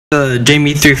The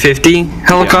Jamie 350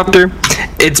 helicopter. Yeah.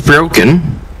 It's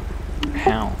broken.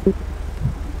 How?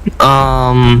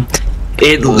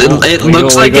 It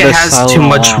looks like it has too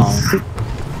much.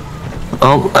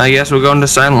 Oh, I guess we're going to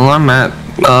silent alarm map.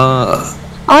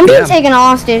 I'm being taken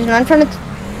hostage, and I'm trying to.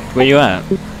 Where you at?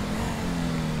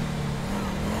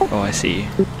 Oh, I see you.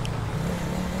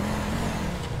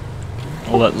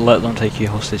 Well, let them take you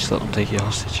hostage. Let them take you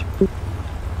hostage.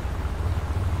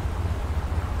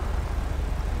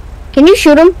 Can you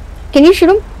shoot him? Can you shoot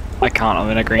him? I can't. I'm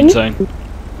in a green zone.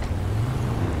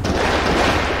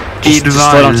 Just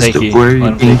let them take you. Where are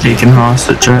you being taken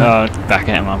hostage at? Back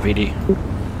at MRPD.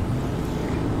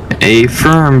 A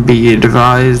firm, be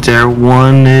advised, Air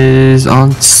 1 is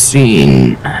on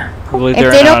scene. Probably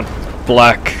they're in that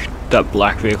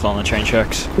black vehicle on the train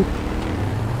tracks.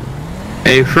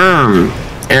 A firm,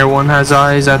 Air 1 has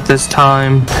eyes at this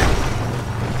time.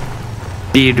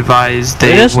 Be advised,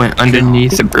 they went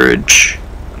underneath the bridge.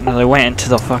 No, they went into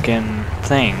the fucking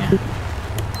thing.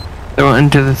 They went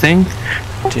into the thing?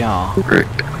 Yeah.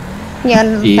 Yeah,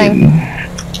 into the thing.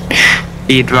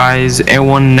 Be advised,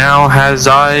 everyone now has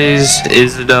eyes.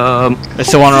 Is it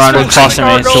It's the one around across me.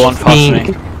 It's the one past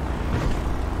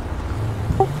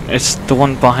me. It's the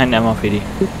one behind MRPD.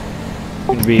 It's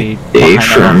gonna be behind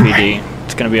MRPD.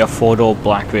 It's gonna be a 4-door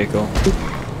black vehicle.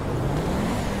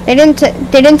 They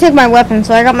didn't take my weapon,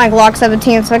 so I got my Glock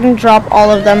 17, so I can drop all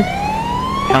of them.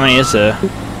 How many is there?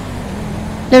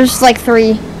 There's like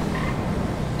 3.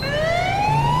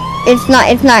 It's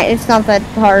not that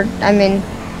hard. I mean,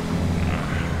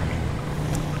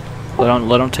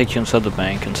 let them take you inside the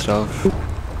bank and stuff.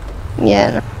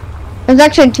 Yeah. There's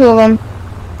actually 2 of them.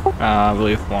 I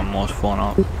believe one was falling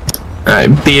up.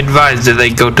 Alright, be advised, did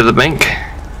they go to the bank?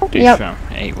 Yep.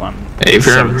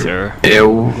 8170.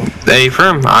 A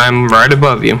firm, I'm right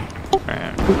above you.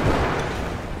 Alright.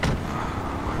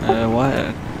 What?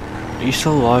 Are you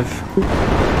still alive?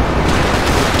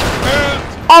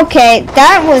 Okay,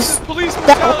 that was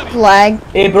lag.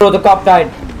 Hey bro, the cop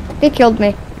died. They killed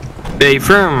me. A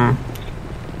firm,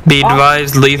 be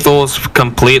advised, lethal is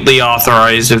completely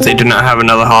authorized if they do not have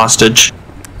another hostage.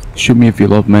 Shoot me if you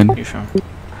love, man. You sure?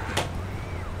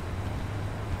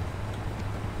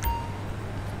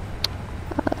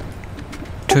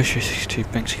 .262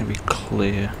 bank's gonna be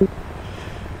clear.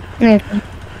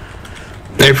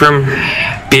 A firm,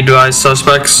 be advised,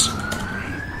 suspects.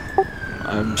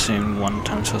 I'm seeing 1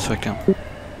 time suspect down.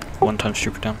 1 time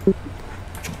trooper down.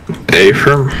 A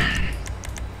firm.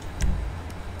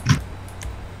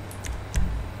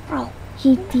 Bro,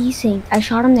 he desynced. I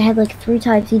shot him in the head like 3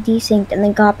 times. He desynced and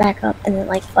then got back up and then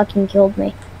like fucking killed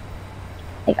me.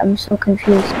 Like, I'm so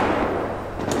confused.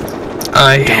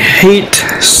 I hate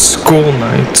school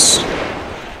nights.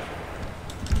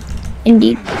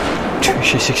 Indeed.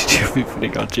 262 people they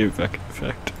got you back in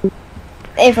effect.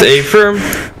 A firm.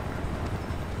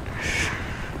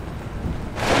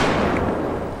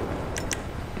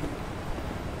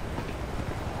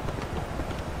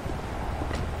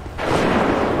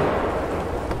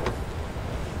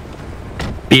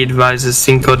 Be advised, is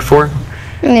scene code 4.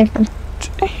 We'll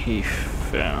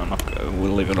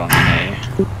leave it on A.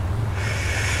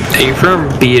 A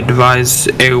firm, be advised,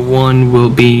 A1 will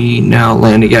be now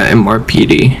landing at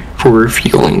MRPD for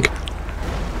refueling.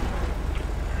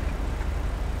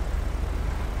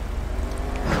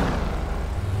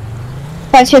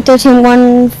 That's your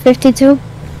 13152.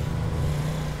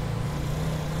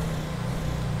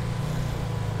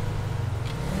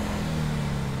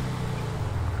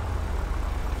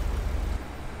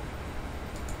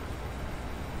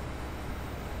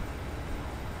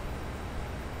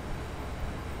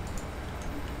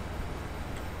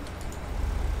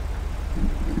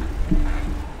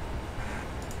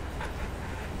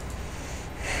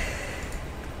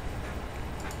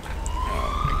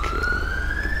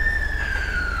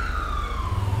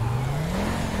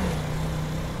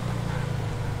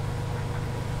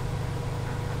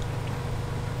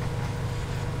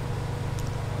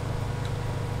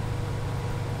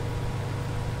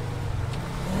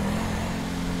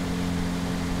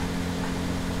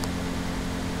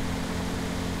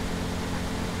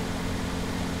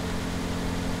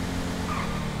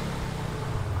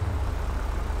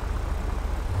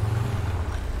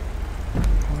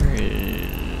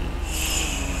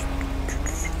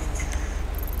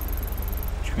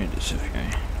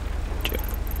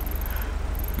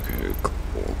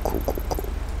 Cool.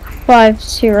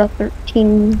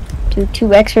 5013 to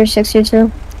 2X or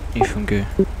 622. You from go?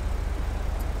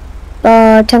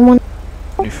 10-1.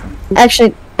 You from?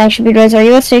 Actually, be advised, are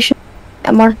you at station?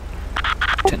 MR?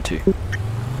 10-2.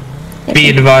 Be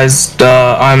advised,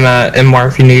 I'm at MR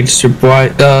if you need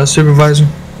supervisor.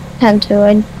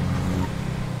 10-2.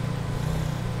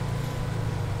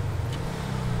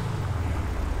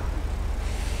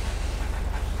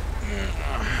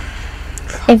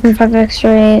 Hey, from 5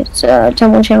 X-ray, it's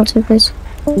 10-1 channel 2, please.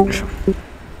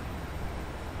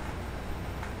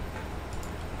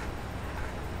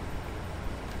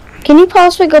 Can you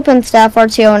possibly go up in staff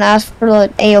RTO and ask for the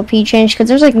AOP change? Because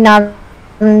there's like not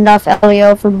enough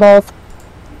LEO for both.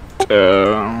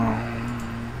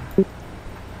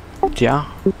 Yeah,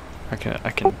 I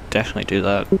can definitely do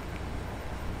that.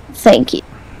 Thank you.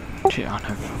 Yeah,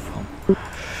 no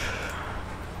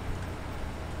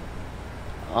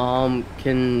problem.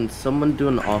 Can someone do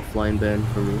an offline ban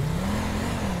for me?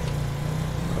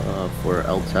 For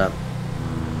LTAP.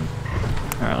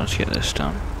 Alright, let's get this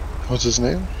done. What's his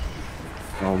name?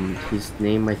 His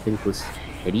name I think was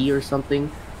Hetty or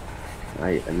something.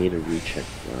 I need to recheck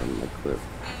my clip.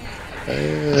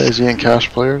 Is he in cash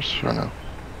players or no?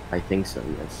 I think so,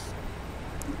 yes.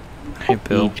 Hey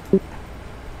Bill,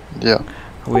 Yeah.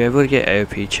 are we able to get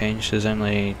AOP changed? There's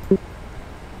only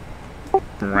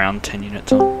around 10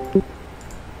 units on.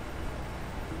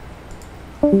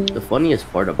 The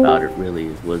funniest part about it really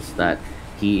was that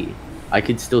I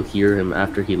could still hear him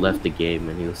after he left the game,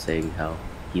 and he was saying how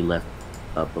he left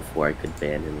before I could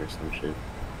ban him or some shit.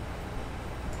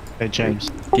 Hey James,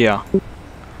 Yeah.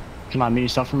 can I mute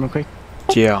yourself from real quick?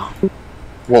 Yeah.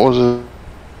 What was it?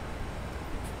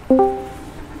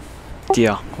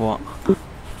 Yeah, what?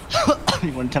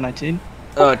 You want 1019?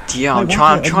 Yeah, I'm Wait,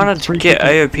 trying to three get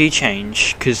people. AOP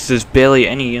change, because there's barely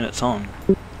any units on.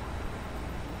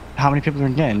 How many people are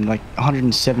in game? Like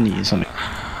 170 or something.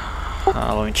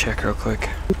 Let me check real quick.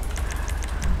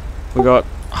 We got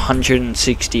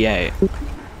 168.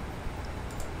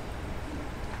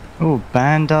 Oh,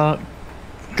 Banda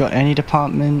got any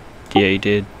department? Yeah, he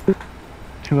did.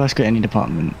 Who else got any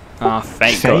department?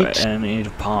 Fate got Fate? any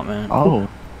department. Oh,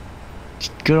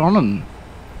 good on them.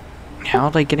 How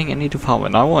are they getting any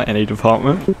department? I want any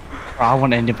department. I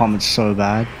want any department so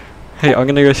bad. Hey, I'm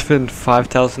gonna go spend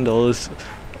 $5,000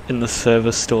 in the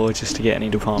service store just to get any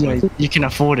department. Yeah, you can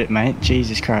afford it, mate.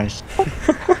 Jesus Christ.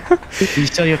 You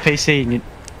sell your PC and you...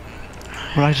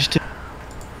 What I just did?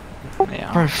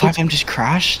 Yeah. Bro, FiveM just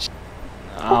crashed?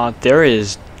 There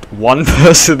is one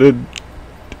person in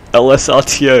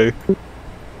LSRTO.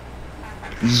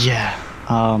 Yeah.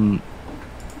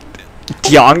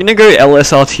 Yeah, I'm gonna go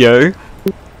LSRTO.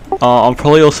 I'm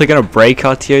probably also gonna break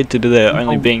RTO due to there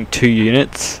only being 2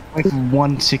 units. Like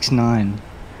 169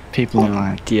 people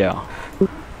online. Yeah,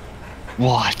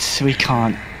 What? We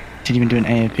can't. Didn't even do an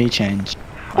AOP change.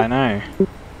 I know.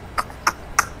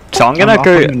 So I'm gonna I'll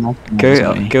go put him in multiple,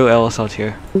 go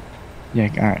LSRTO. Yeah,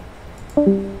 alright.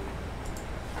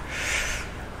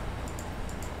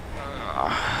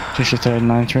 Just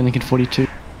 39, 3 Lincoln 42.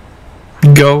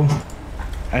 Go.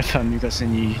 FiveM, you got to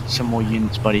send you some more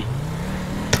units, buddy.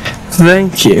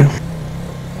 Thank you.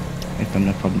 FiveM,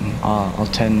 no problem. I'll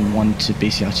 10-1 to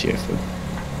BCRTO for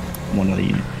one other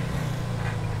unit.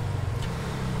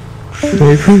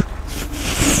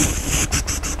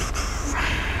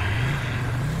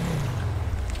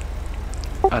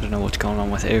 I don't know what's going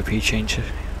on with AOP changes.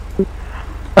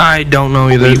 I don't know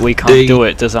either. We can't do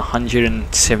it. There's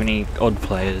 170 odd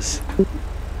players.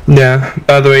 Yeah,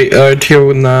 by the way, tier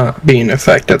would not be in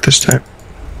effect at this time.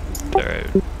 Alright.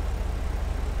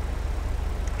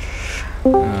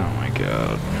 Oh my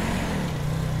god.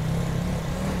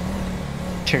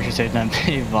 Church said, "No,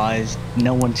 be advised,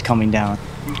 no one's coming down."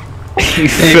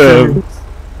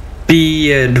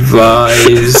 Be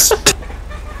advised.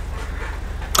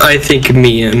 I think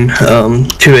me and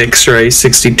 2X-Ray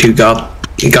 62 got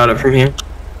it from here.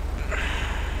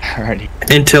 Alrighty.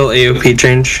 Until AOP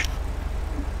change.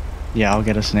 Yeah, I'll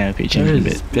get us an AOP change in a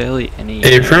bit. Barely any.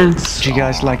 Affirm. Did you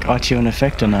guys like RTO in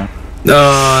effect or no?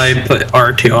 I put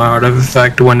RTO out of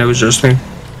effect when it was just me.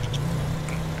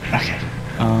 Okay.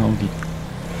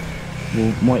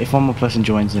 Well, if one more person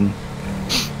joins, then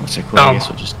what's it called? I guess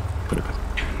we'll just put it back.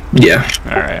 Yeah.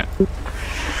 Alright.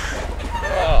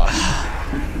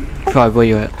 Five, where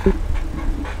you at?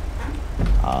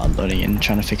 Loading in,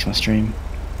 trying to fix my stream.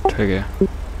 Trigger.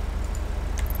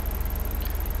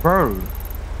 Bro,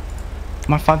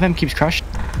 my FiveM keeps crashing.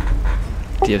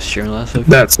 Do you have Streamlabs open?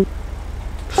 That's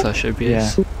Slash OBS?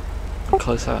 Yeah.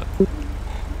 Close that.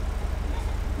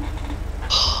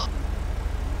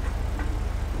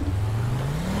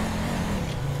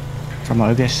 From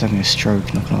my OBS is having a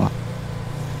stroke, not gonna lie.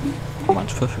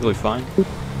 Mine's perfectly fine.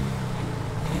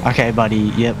 Okay,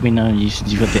 buddy, yep, we know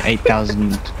you've got the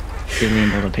 $8,000 billion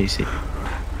PC.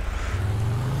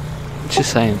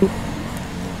 Just saying.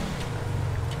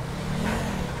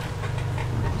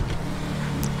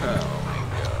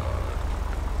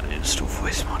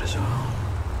 Always might as well.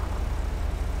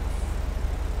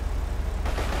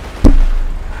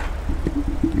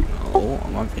 Oh,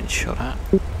 am I being shot at?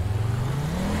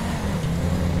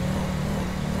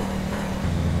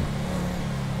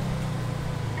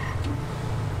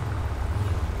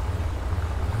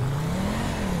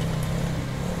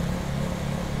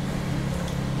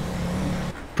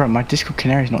 Bro, my Discord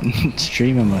Canary's not in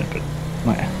streamer mode, but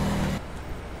my.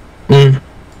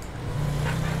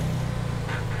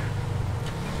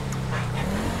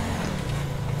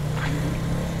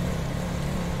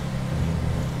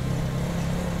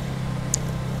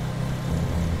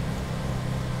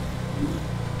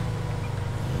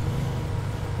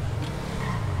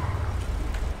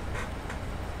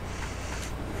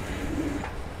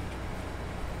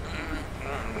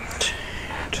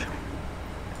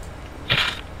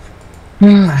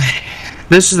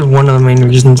 This is one of the main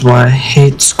reasons why I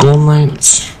hate school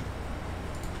nights.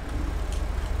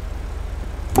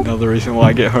 Another reason why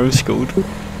I get homeschooled.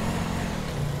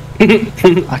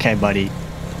 Okay, buddy.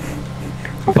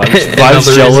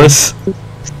 Vibe's jealous.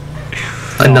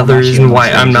 Another reason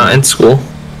why I'm not in school.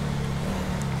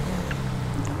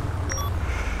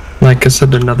 Like I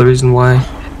said, another reason why.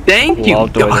 Thank you. Well, I'll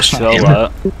do it sell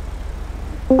that.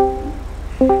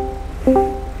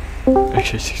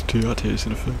 Actually, 62 RT is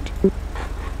in effect.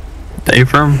 Stay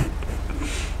firm.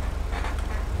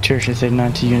 Church said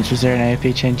 90 units. Was there an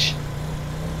AFP change?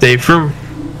 Stay firm.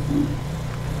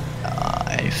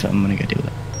 If I'm gonna go deal with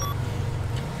that.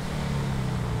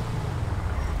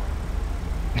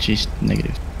 Actually, it's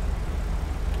negative.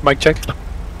 Mic check.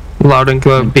 Loud and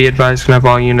clear. Be advised, can have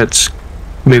all units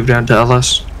move down to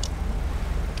LS.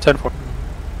 10-4.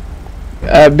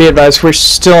 Be advised, we're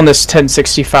still in this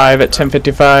 1065 at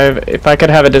 1055. If I could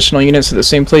have additional units at the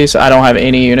scene, please. I don't have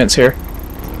any units here.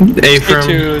 A firm.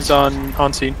 2 is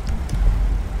on scene.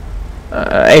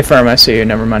 A firm, I see you.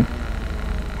 Never mind.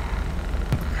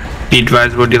 Be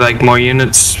advised, would you like more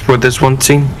units for this one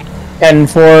scene?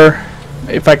 10-4.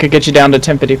 If I could get you down to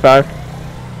 1055.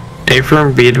 A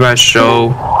firm. Be advised,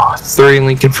 show 3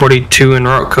 Lincoln 42 in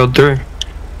route code 3.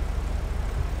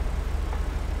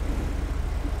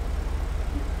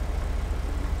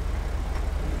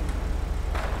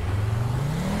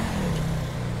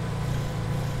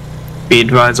 Be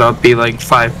advised, I'll be like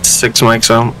 5 to 6 mics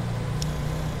out.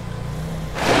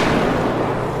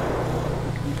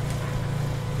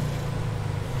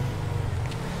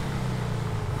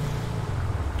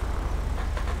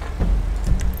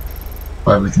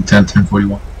 Lincoln 10,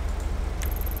 1041.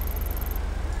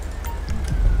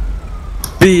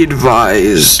 Be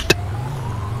advised.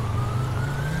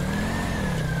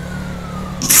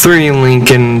 3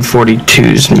 Lincoln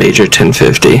 42's Major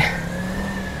 1050.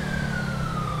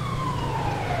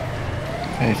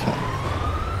 Very fun.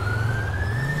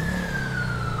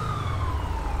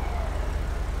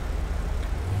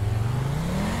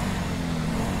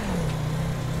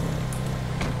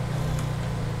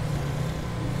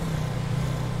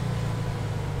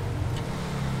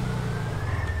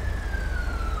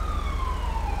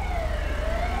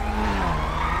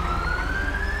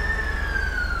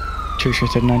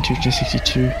 Church said 92 to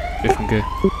 62. If I'm good.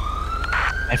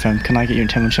 FiveM, can I get you in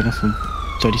 10 channel for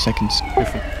 30 seconds?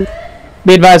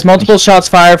 Be advised, multiple shots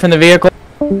fired from the vehicle.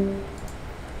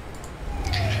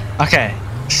 Okay,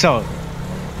 so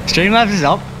Streamlabs is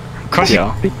up. Crossing.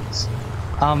 Yeah.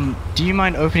 Do you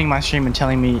mind opening my stream and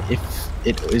telling me if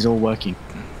it is all working?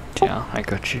 Yeah, I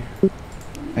got you.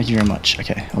 Thank you very much.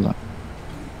 Okay, hold on.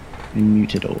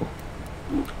 Mute it all.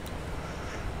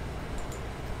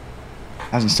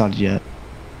 Hasn't started yet.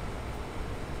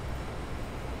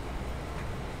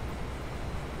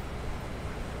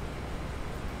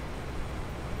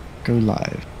 Go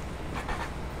live.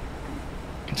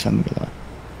 Confirm go live.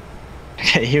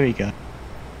 Okay, here we go.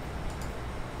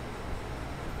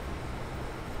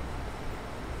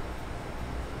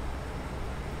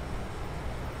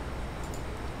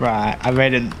 Right, I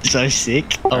made it so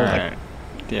sick. Oh Alright.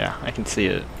 Yeah, I can see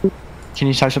it. Can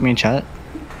you type something in chat?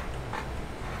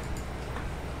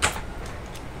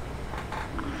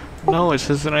 No, it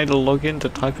says that I need to log in to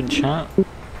type in chat.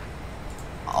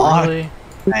 Oh, Really?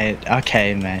 mate,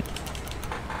 okay, mate.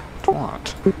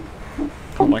 What?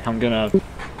 Not like I'm gonna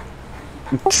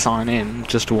sign in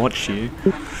just to watch you.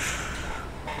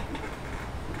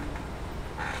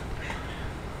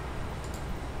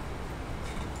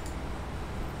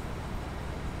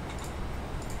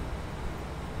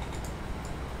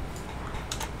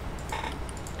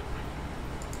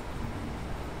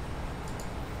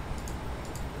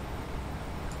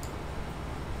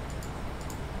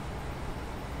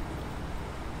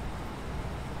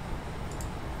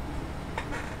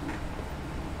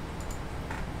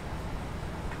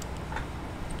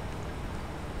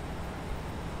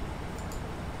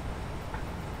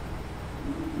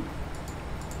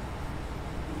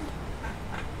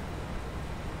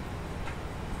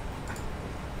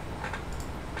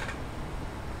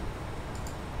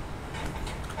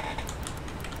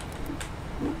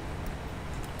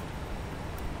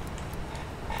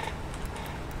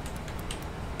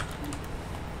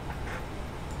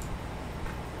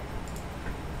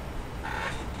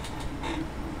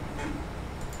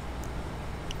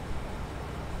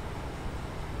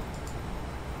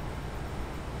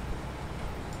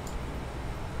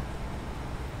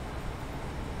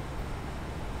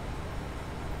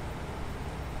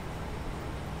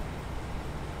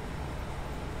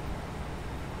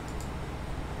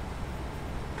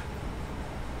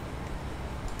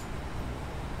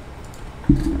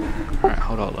 Alright,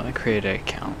 hold on, let me create an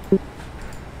account.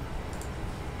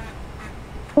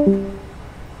 Ooh.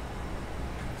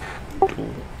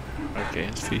 Okay,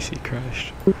 his PC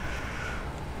crashed.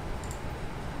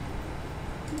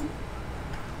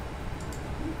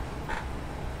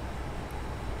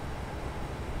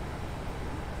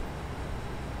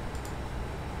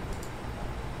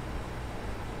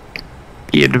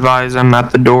 Be advised, I'm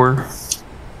at the door.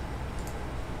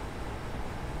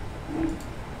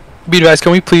 Be advised,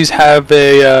 can we please have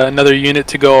a another unit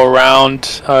to go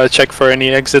around, check for any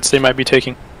exits they might be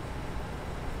taking?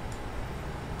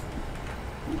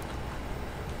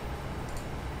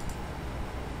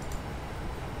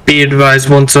 Be advised,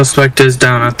 one suspect is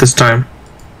down at this time.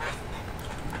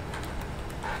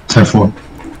 10-4.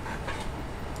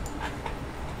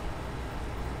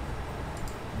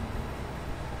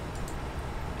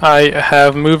 I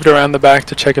have moved around the back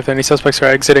to check if any suspects are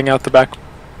exiting out the back.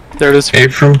 There it is.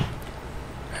 Affirm.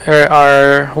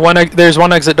 There's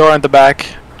one exit door at the back.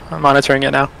 I'm monitoring it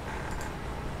now.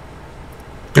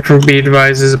 Affirm, be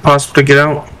advised, is it possible to get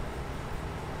out?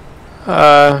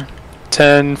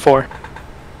 10-4.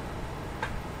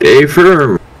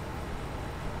 Affirm.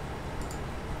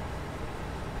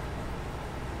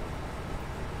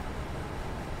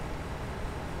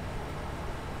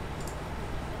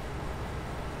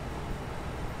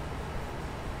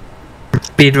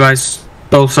 Be advised,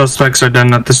 both suspects are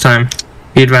done at this time.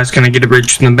 Be advised, can I get a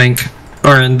bridge from the bank?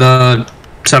 Or in the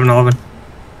 7-Eleven?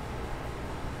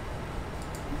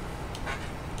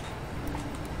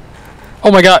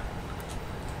 Oh my god!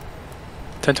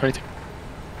 10-22.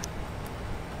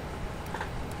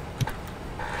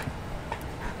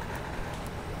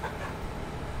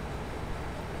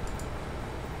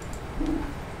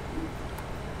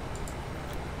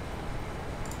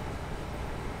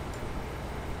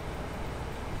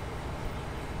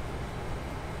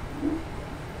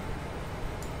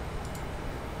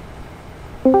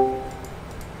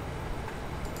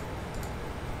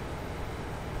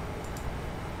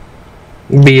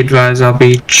 Be advised, I'll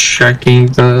be checking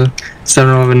the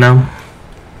 7-Eleven now.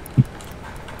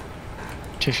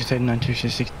 239,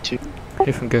 262.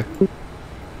 FiveM go.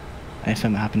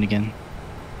 FiveM happened again.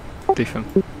 FiveM.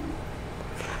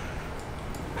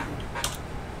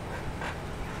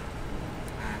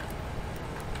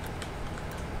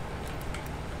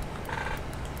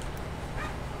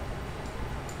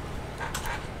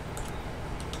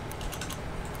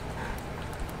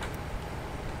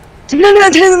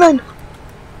 No.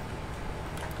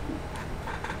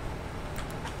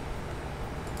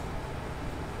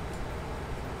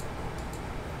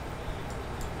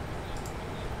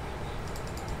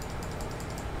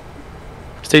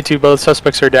 Stay tuned, both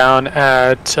suspects are down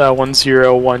at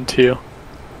 1012.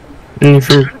 And if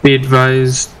you be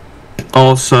advised,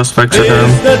 all suspects are down.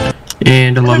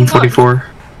 And 1144.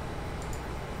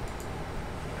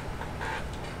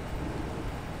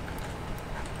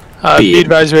 Be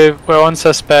advised, we have one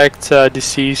suspect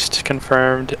deceased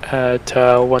confirmed at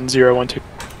 1012.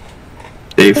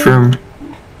 Stay firm.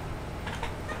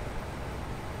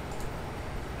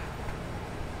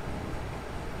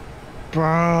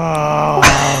 Bro!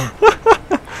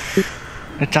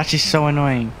 It's actually so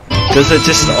annoying. Does it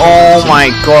just... Oh my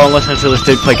god, I'm listening to this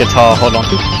dude play guitar, hold on.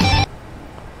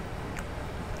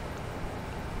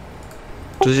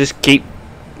 Does it just keep,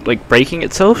 like, breaking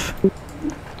itself?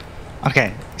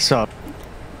 Okay, so...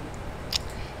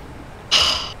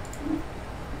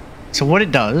 So what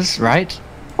it does, right?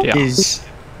 Yeah. Is...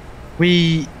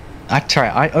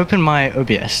 I open my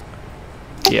OBS.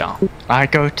 Yeah. I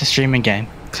go to stream a game,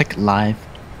 click live,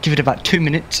 give it about 2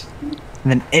 minutes,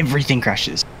 and then everything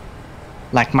crashes.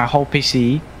 Like my whole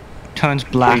PC turns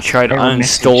black. You tried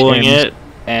uninstalling it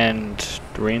and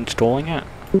reinstalling it?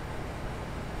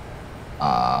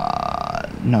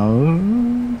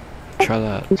 No. Try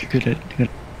that. Good.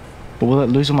 But will it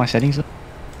lose all my settings?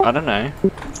 I don't know.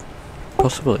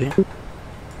 Possibly.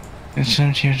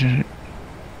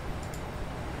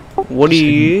 What do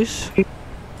you use?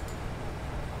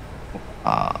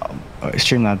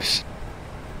 Streamlabs.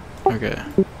 Okay.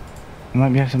 I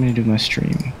might have something to do with my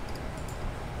stream.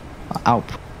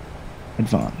 Output.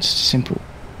 Advanced. Simple.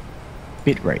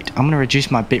 Bitrate. I'm gonna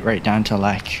reduce my bitrate down to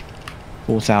like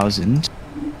 4000.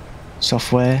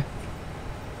 Software.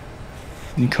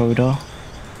 Encoder.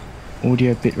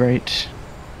 Audio bitrate.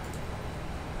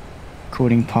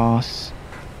 Recording path.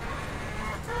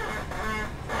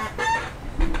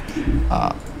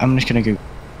 I'm just gonna go.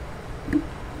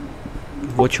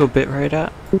 What's your bitrate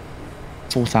at?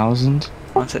 4000.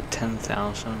 Mine's at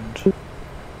 10,000.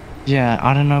 Yeah,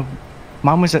 I don't know.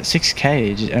 Mine was at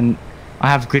 6K and I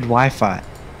have good Wi-Fi.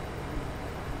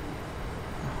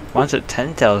 Mine's at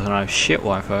 10,000. I have shit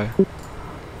Wi-Fi.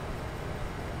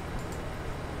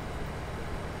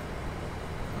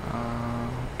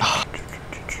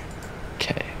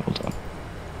 Okay, hold on.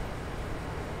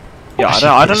 Yeah,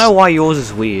 I don't know why yours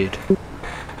is weird.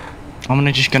 I'm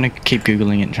gonna keep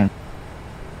googling it and trying.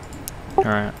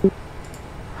 Alright.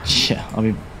 Yeah,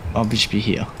 I'll just be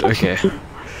here. Okay.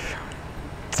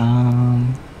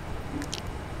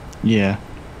 Yeah.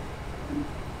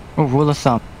 Oh, rule of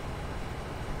thumb.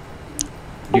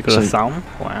 You got So- a thumb?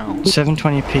 Wow.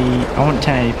 720p. I want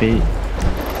 1080p.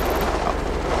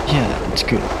 Yeah, that's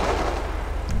good.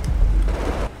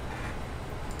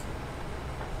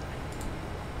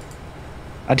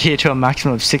 Adhere to a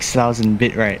maximum of 6,000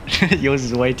 bitrate. Yours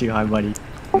is way too high, buddy.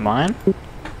 Mine?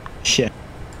 Yeah.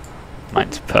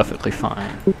 Mine's perfectly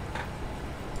fine.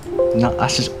 No,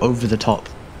 that's just over the top.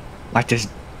 Like there's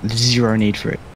zero need for it.